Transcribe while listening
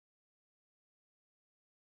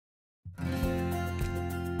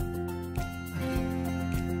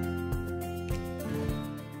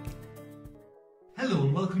Hello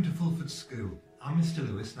and welcome to Fulford School. I'm Mr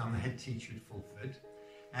Lewis and I'm the head teacher at Fulford.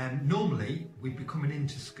 Normally we'd be coming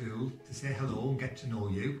into school to say hello and get to know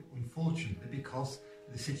you. Unfortunately, because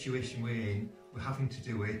of the situation we're in, we're having to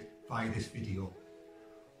do it via this video.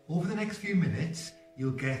 Over the next few minutes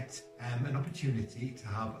you'll get an opportunity to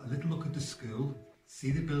have a little look at the school,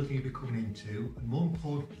 see the building you'll be coming into, and more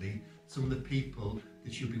importantly some of the people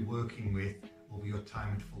that you'll be working with over your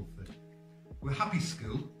time at Fulford. We're a happy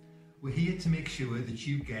school. We're here to make sure that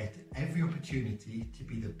you get every opportunity to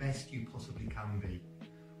be the best you possibly can be.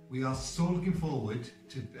 We are so looking forward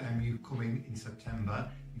to you coming in September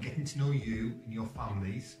and getting to know you and your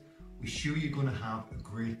families. We're sure you're going to have a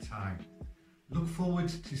great time. Look forward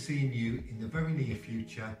to seeing you in the very near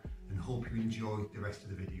future and hope you enjoy the rest of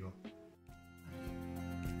the video.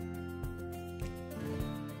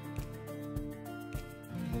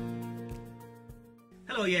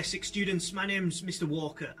 Hello Year 6 students, my name's Mr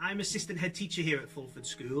Walker. I'm assistant head teacher here at Fulford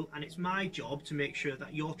School, and it's my job to make sure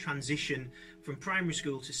that your transition from primary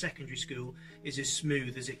school to secondary school is as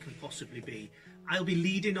smooth as it can possibly be. I'll be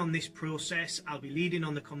leading on this process. I'll be leading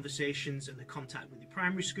on the conversations and the contact with the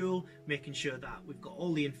primary school, making sure that we've got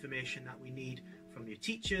all the information that we need from your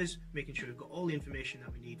teachers, making sure we've got all the information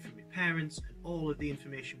that we need from your parents and all of the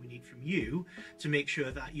information we need from you to make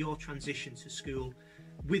sure that your transition to school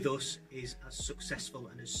with us is as successful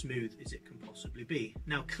and as smooth as it can possibly be.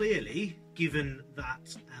 Now clearly, given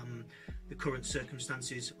that the current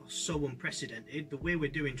circumstances are so unprecedented, the way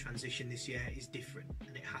we're doing transition this year is different,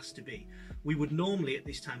 and it has to be. We would normally at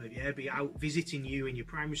this time of year be out visiting you in your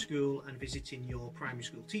primary school and visiting your primary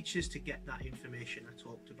school teachers to get that information I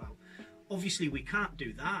talked about. Obviously we can't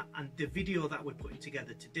do that, and the video that we're putting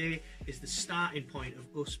together today is the starting point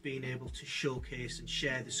of us being able to showcase and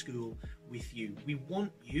share the school with you. We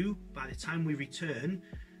want you, by the time we return,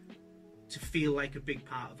 to feel like a big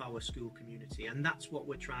part of our school community, and that's what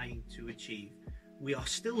we're trying to achieve. We are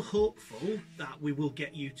still hopeful that we will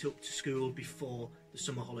get you to school before the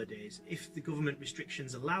summer holidays. If the government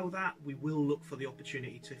restrictions allow that, we will look for the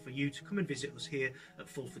opportunity for you to come and visit us here at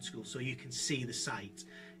Fulford School so you can see the site.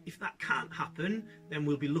 If that can't happen, then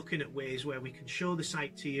we'll be looking at ways where we can show the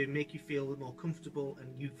site to you, make you feel more comfortable,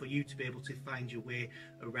 and for you to be able to find your way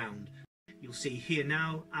around. You'll see here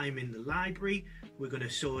now, I'm in the library. We're going to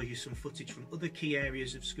show you some footage from other key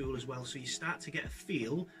areas of school as well, so you start to get a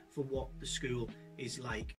feel for what the school is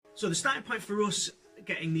like. So the starting point for us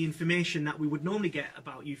getting the information that we would normally get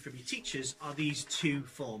about you from your teachers are these two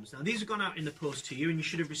forms. Now these have gone out in the post to you and you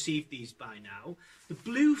should have received these by now. The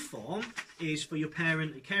blue form is for your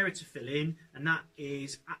parent and carer to fill in, and that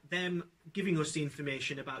is them giving us the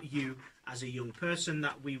information about you as a young person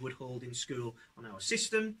that we would hold in school on our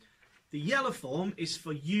system. The yellow form is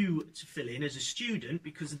for you to fill in as a student,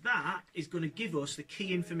 because that is going to give us the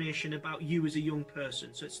key information about you as a young person.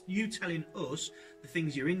 So it's you telling us the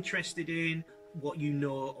things you're interested in, what you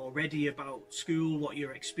know already about school, what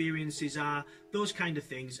your experiences are, those kind of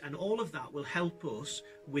things, and all of that will help us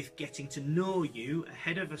with getting to know you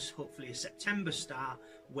ahead of us, hopefully a September start,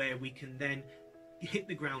 where we can then hit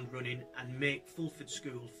the ground running and make Fulford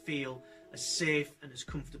School feel as safe and as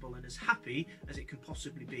comfortable and as happy as it can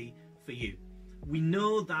possibly be for you. We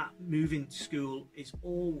know that moving to school is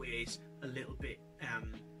always a little bit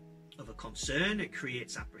of a concern. It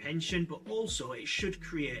creates apprehension, but also it should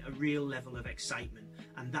create a real level of excitement,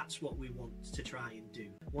 and that's what we want to try and do.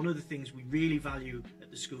 One of the things we really value at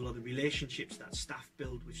the school are the relationships that staff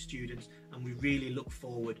build with students, and we really look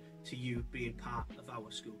forward to you being part of our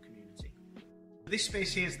school community. This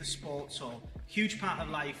space here is the sports hall. Huge part of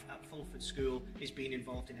life at Fulford School is being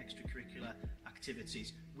involved in extracurricular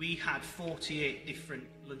activities. We had 48 different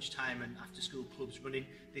lunchtime and after school clubs running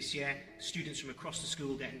this year. Students from across the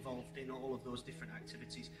school get involved in all of those different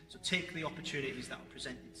activities. So take the opportunities that are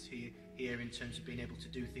presented to you here in terms of being able to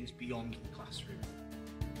do things beyond the classroom.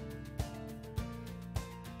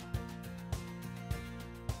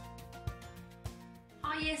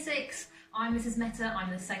 Hi Year 6, I'm Mrs Mehta, I'm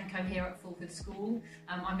the Senko here at Fulford School.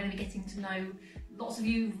 I'm going to be getting to know lots of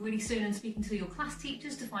you really soon and speaking to your class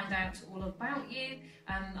teachers to find out all about you,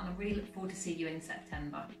 and I really look forward to see you in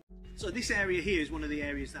September. So this area here is one of the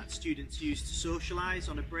areas that students use to socialise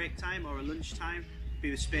on a break time or a lunch time. It'll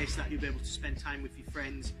be a space that you'll be able to spend time with your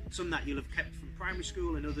friends, some that you'll have kept from primary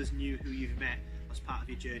school and others new who you've met as part of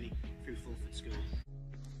your journey through Fulford School.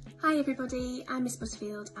 Hi everybody, I'm Miss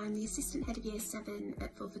Butterfield. I'm the Assistant Head of Year 7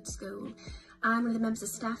 at Fulford School. I'm one of the members of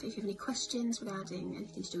staff. If you have any questions regarding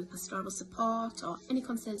anything to do with pastoral support or any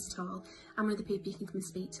concerns at all, I'm one of the people you can come and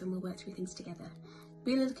speak to, and we'll work through things together.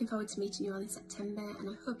 Really looking forward to meeting you all in September, and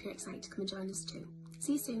I hope you're excited to come and join us too.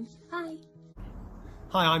 See you soon. Bye.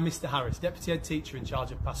 Hi, I'm Mr. Harris, Deputy Head Teacher in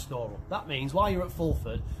charge of Pastoral. That means while you're at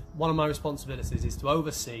Fulford, one of my responsibilities is to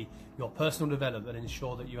oversee your personal development and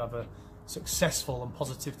ensure that you have a successful and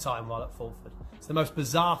positive time while at Fulford. It's the most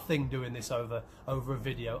bizarre thing doing this over a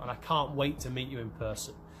video, and I can't wait to meet you in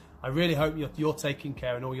person. I really hope you're taking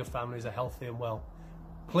care and all your families are healthy and well.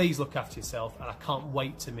 Please look after yourself, and I can't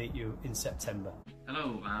wait to meet you in September.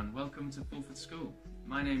 Hello and welcome to Fulford School.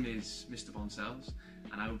 My name is Mr. Bonsells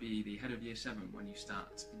and I will be the head of Year 7 when you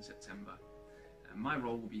start in September. My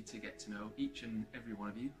role will be to get to know each and every one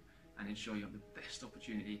of you and ensure you have the best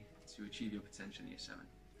opportunity to achieve your potential in Year 7.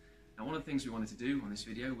 Now, one of the things we wanted to do on this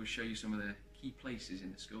video was show you some of the key places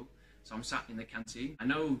in the school. So I'm sat in the canteen. I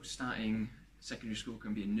know starting secondary school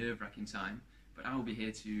can be a nerve-wracking time, but I will be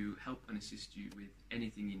here to help and assist you with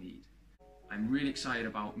anything you need. I'm really excited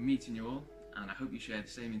about meeting you all, and I hope you share the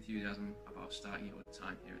same enthusiasm about starting your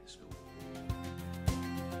time here at the school.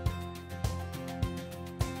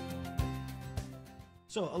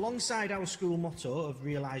 So, alongside our school motto of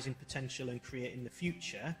realising potential and creating the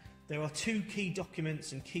future, there are two key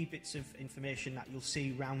documents and key bits of information that you'll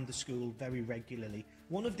see around the school very regularly.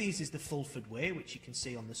 One of these is the Fulford Way, which you can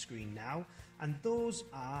see on the screen now, and those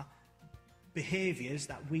are behaviours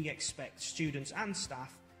that we expect students and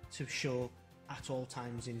staff to show at all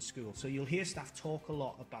times in school. So you'll hear staff talk a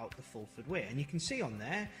lot about the Fulford Way, and you can see on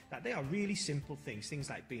there that they are really simple things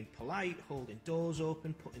like being polite, holding doors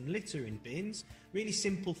open, putting litter in bins, really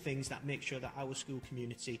simple things that make sure that our school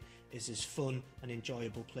community is as fun and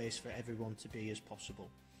enjoyable place for everyone to be as possible.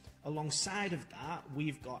 Alongside of that,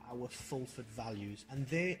 we've got our Fulford values, and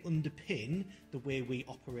they underpin the way we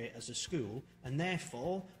operate as a school, and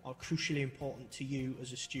therefore are crucially important to you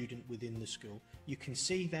as a student within the school. You can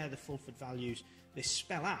see there the Fulford values, they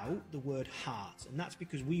spell out the word heart, and that's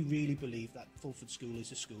because we really believe that Fulford School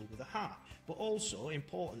is a school with a heart. But also,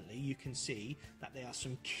 importantly, you can see that there are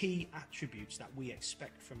some key attributes that we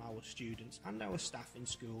expect from our students and our staff in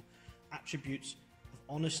school, attributes of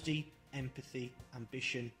honesty, empathy,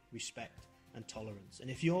 ambition, respect and tolerance. And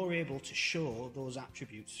if you're able to show those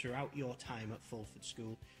attributes throughout your time at Fulford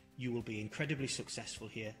School, you will be incredibly successful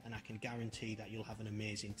here, and I can guarantee that you'll have an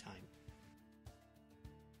amazing time.